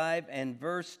chapter 5 and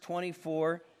verse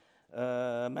 24,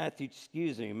 Matthew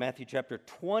chapter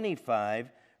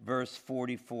 25, verse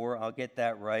 44, I'll get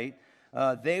that right.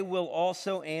 They will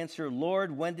also answer,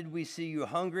 Lord, when did we see you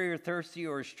hungry or thirsty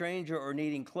or a stranger or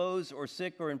needing clothes or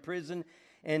sick or in prison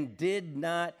and did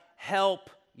not help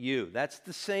you? That's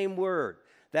the same word.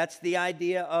 That's the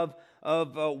idea of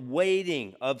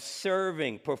waiting, of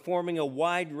serving, performing a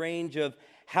wide range of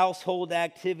household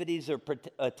activities or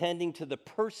attending to the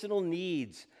personal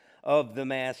needs of the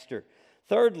master.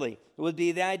 Thirdly, it would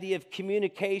be the idea of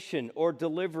communication or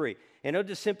delivery. And I'll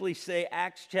just simply say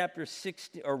Acts chapter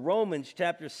 16 or Romans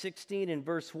chapter 16 and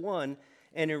verse 1.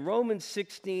 And in Romans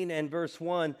 16 and verse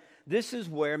 1, this is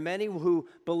where many who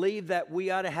believe that we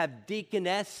ought to have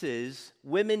deaconesses,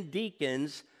 women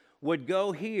deacons, would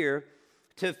go here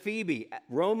to Phoebe.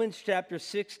 Romans chapter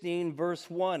 16 verse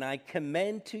 1, I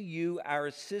commend to you our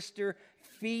sister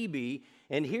Phoebe.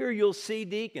 And here you'll see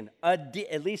deacon, at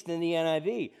least in the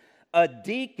NIV, a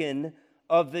deacon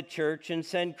of the church in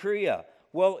Cenchrea.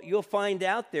 Well, you'll find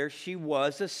out there she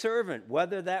was a servant.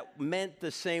 Whether that meant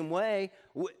the same way,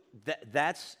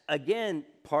 that's, again,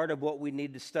 part of what we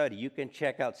need to study. You can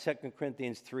check out 2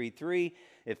 Corinthians 3:3,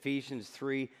 Ephesians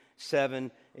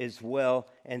 3:7 as well,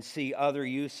 and see other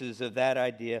uses of that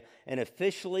idea. An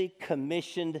officially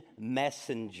commissioned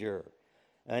messenger,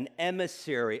 an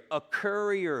emissary, a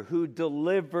courier who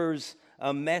delivers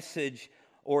a message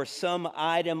or some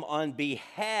item on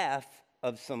behalf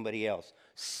of somebody else,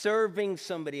 serving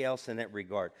somebody else in that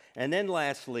regard. And then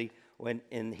lastly,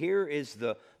 and here is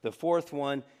the fourth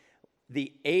one,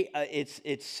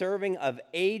 it's serving of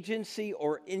agency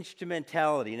or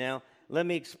instrumentality. Now, let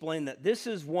me explain that. This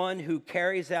is one who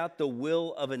carries out the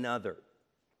will of another.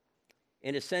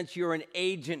 In a sense, you're an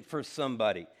agent for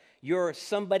somebody. You're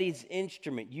somebody's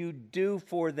instrument. You do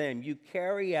for them. You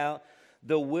carry out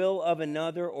the will of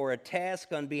another or a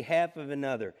task on behalf of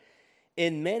another.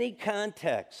 In many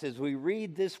contexts, as we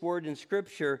read this word in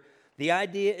Scripture, the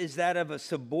idea is that of a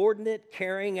subordinate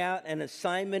carrying out an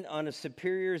assignment on a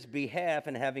superior's behalf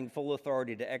and having full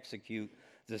authority to execute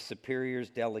the superior's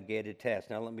delegated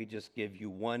task. Now, let me just give you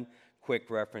one quick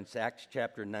reference. Acts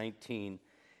chapter 19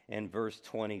 and verse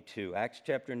 22. Acts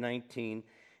chapter 19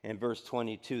 and verse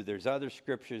 22. There's other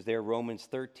scriptures there, Romans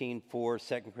 13:4,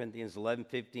 2 Corinthians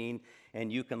 11:15,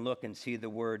 and you can look and see the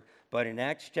word. But in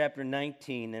Acts chapter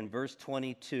 19 and verse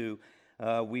 22,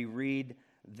 we read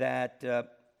that,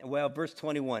 verse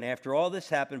 21, after all this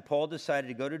happened, Paul decided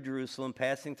to go to Jerusalem,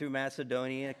 passing through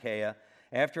Macedonia and Achaia.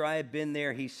 After I had been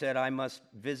there, he said, I must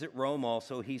visit Rome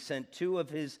also. He sent two of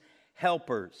his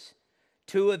helpers,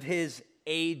 two of his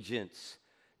agents,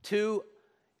 two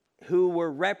who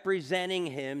were representing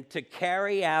him to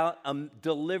carry out,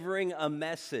 delivering a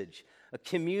message,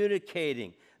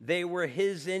 communicating. They were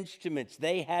his instruments.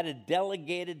 They had a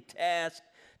delegated task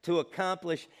to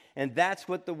accomplish, and that's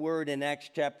what the word in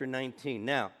Acts chapter 19.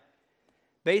 Now,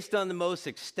 based on the most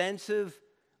extensive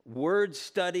word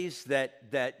studies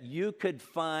that you could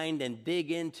find and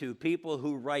dig into, people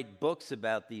who write books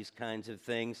about these kinds of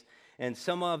things, and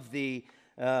some of the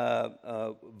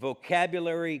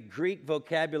Greek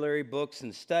vocabulary books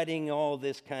and studying all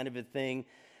this kind of a thing,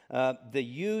 the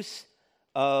use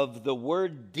of the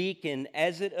word deacon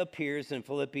as it appears in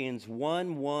Philippians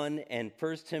 1:1 and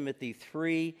 1 Timothy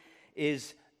 3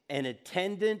 is an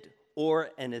attendant or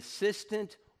an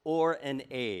assistant or an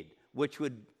aide, which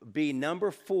would be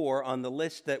number 4 on the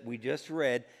list that we just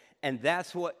read. And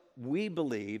that's what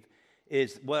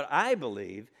I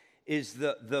believe is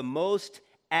the most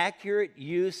accurate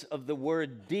use of the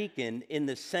word deacon in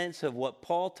the sense of what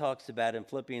Paul talks about in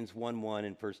Philippians 1:1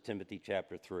 and 1 Timothy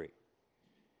chapter 3.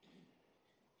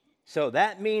 So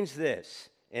that means this,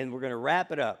 and we're going to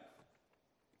wrap it up.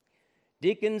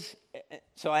 Deacons,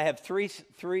 so I have three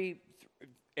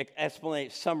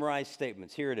summarized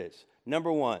statements. Here it is.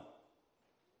 Number 1,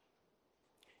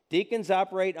 deacons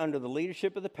operate under the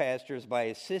leadership of the pastors by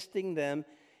assisting them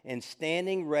and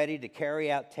standing ready to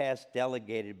carry out tasks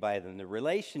delegated by them. The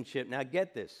relationship, now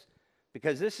get this,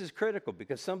 because this is critical,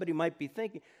 because somebody might be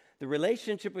thinking, the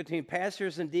relationship between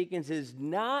pastors and deacons is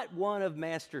not one of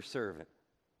master-servant.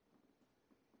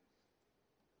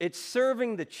 It's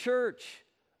serving the church,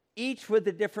 each with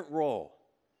a different role.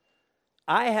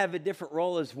 I have a different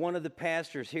role as one of the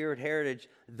pastors here at Heritage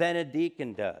than a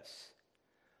deacon does.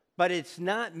 But it's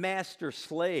not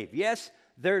master-slave. Yes,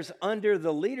 there's under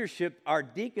the leadership, our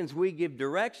deacons, we give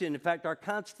direction. In fact, our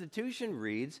Constitution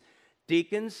reads,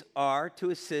 deacons are to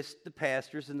assist the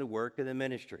pastors in the work of the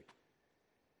ministry.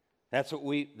 That's what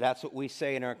we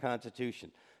say in our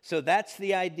Constitution. So that's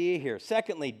the idea here.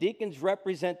 Secondly, deacons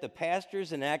represent the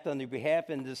pastors and act on their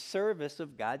behalf in the service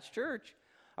of God's church.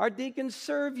 Our deacons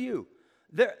serve you.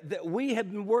 We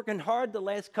have been working hard the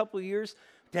last couple of years.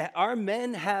 Our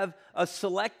men have a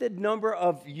selected number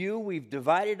of you. We've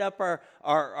divided up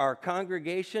our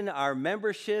congregation, our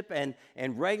membership, and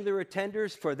regular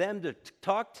attenders for them to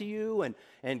talk to you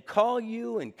and call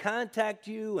you and contact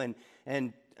you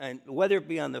and whether it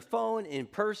be on the phone, in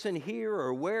person, here,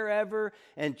 or wherever,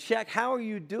 and check how are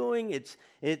you doing.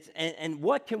 And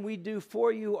what can we do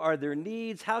for you? Are there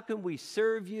needs? How can we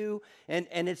serve you?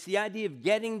 And it's the idea of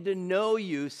getting to know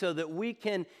you so that we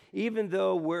can, even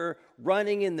though we're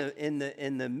running in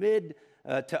the mid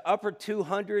to upper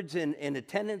 200s in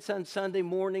attendance on Sunday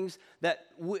mornings, that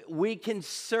we can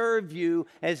serve you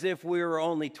as if we were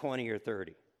only 20 or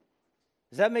 30.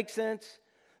 Does that make sense?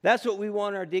 That's what we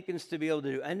want our deacons to be able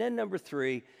to do. And then number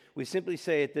 3, we simply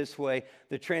say it this way.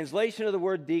 The translation of the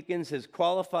word deacons is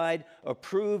qualified,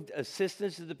 approved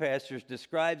assistants to the pastors,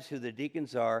 describes who the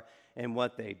deacons are and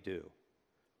what they do.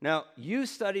 Now, you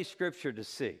study Scripture to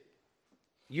see.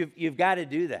 You've got to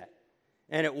do that.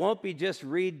 And it won't be just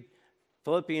read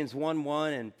Philippians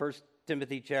 1:1 and 1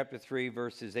 Timothy chapter 3,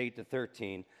 verses 8 to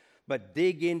 13, but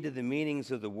dig into the meanings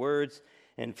of the words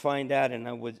and find out, and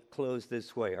I would close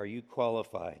this way. Are you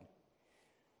qualified?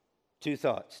 2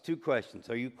 thoughts, 2 questions.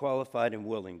 Are you qualified and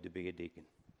willing to be a deacon?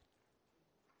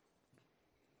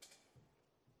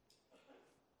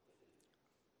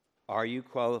 Are you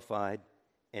qualified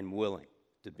and willing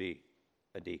to be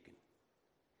a deacon?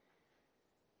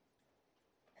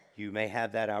 You may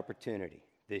have that opportunity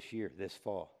this year, this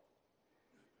fall.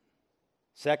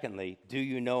 Secondly, do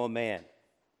you know a man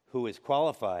who is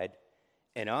qualified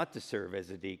and ought to serve as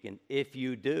a deacon? If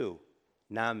you do,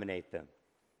 nominate them.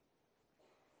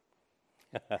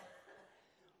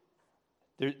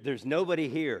 There's nobody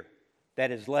here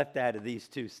that is left out of these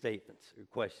 2 statements or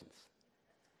questions,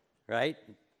 right?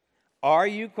 Are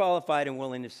you qualified and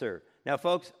willing to serve? Now,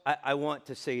 folks, I want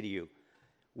to say to you,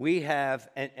 we have,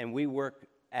 and we work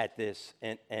at this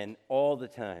and all the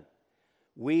time.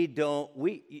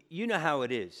 You know how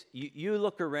it is. You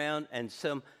look around and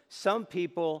some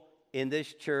people in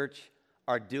this church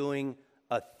are doing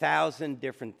 1,000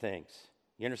 different things.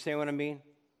 You understand what I mean?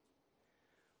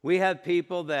 We have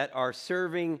people that are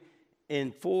serving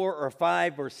in 4 or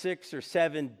 5 or 6 or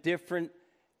 7 different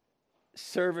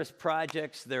service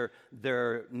projects.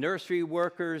 They're nursery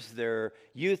workers, they're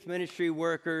youth ministry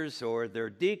workers, or they're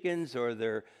deacons, or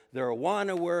they're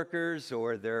Awana workers,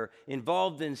 or they're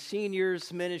involved in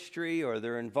seniors ministry, or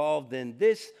they're involved in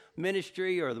this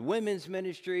ministry, or the women's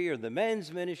ministry, or the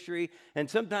men's ministry. And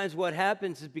sometimes what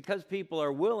happens is because people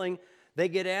are willing, they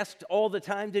get asked all the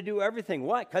time to do everything.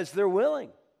 Why? Because they're willing.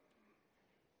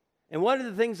 And one of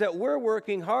the things that we're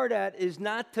working hard at is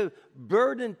not to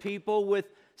burden people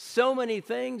with so many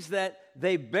things that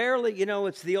they barely,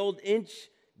 it's the old inch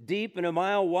deep and a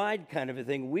mile wide kind of a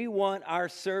thing. We want our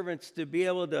servants to be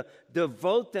able to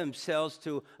devote themselves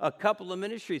to a couple of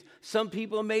ministries. Some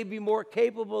people may be more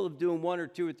capable of doing 1 or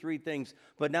 2 or 3 things,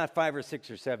 but not 5 or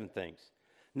 6 or 7 things.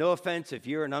 No offense, if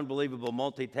you're an unbelievable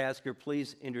multitasker,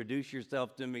 please introduce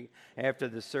yourself to me after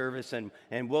the service, and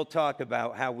we'll talk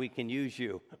about how we can use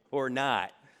you or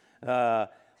not.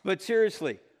 But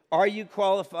seriously, are you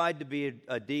qualified to be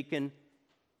a deacon?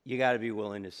 You got to be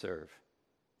willing to serve.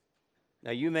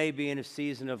 Now, you may be in a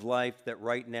season of life that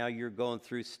right now you're going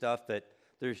through stuff that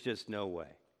There's just no way.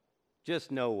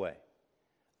 Just no way.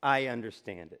 I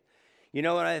understand it. You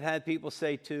know what I've had people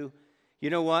say too? You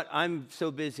know what? I'm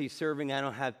so busy serving, I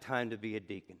don't have time to be a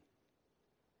deacon.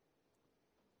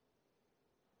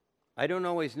 I don't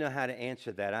always know how to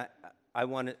answer that.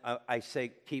 I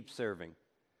say keep serving.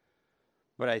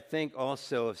 But I think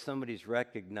also if somebody's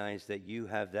recognized that you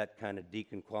have that kind of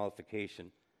deacon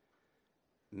qualification,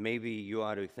 maybe you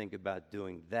ought to think about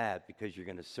doing that because you're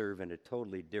going to serve in a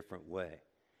totally different way.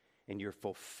 And you're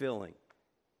fulfilling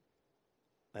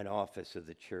an office of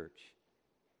the church.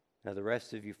 Now, the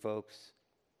rest of you folks,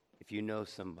 if you know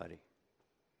somebody,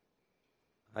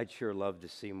 I'd sure love to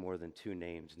see more than 2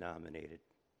 names nominated.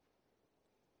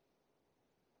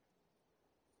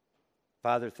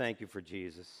 Father, thank you for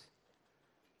Jesus.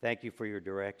 Thank you for your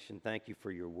direction. Thank you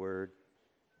for your word.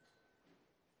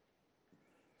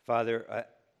 Father,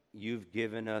 you've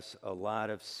given us a lot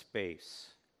of space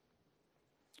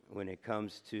when it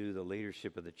comes to the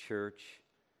leadership of the church.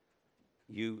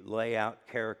 You lay out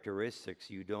characteristics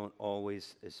you don't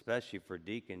always, especially for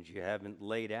deacons, you haven't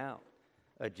laid out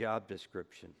a job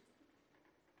description.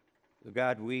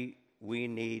 God, we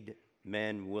need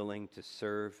men willing to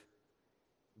serve.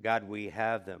 God, we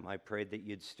have them. I pray that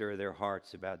you'd stir their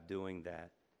hearts about doing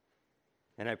that.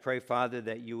 And I pray, Father,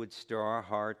 that you would stir our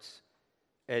hearts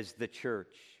as the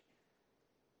church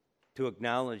to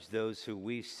acknowledge those who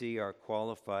we see are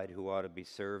qualified, who ought to be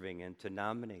serving, and to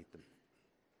nominate them.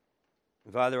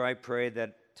 Father, I pray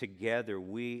that together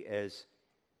we, as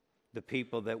the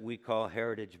people that we call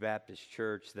Heritage Baptist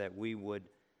Church, that we would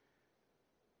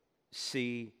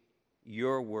see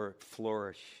your work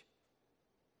flourish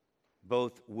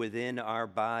both within our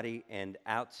body and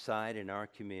outside in our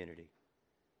community.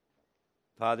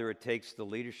 Father, it takes the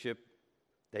leadership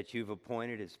that you've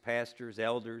appointed as pastors,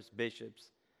 elders,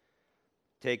 bishops.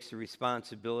 It takes the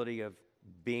responsibility of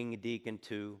being a deacon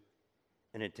too.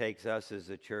 And it takes us as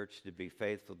a church to be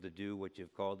faithful to do what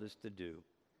you've called us to do.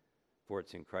 For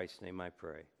it's in Christ's name I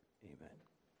pray. Amen.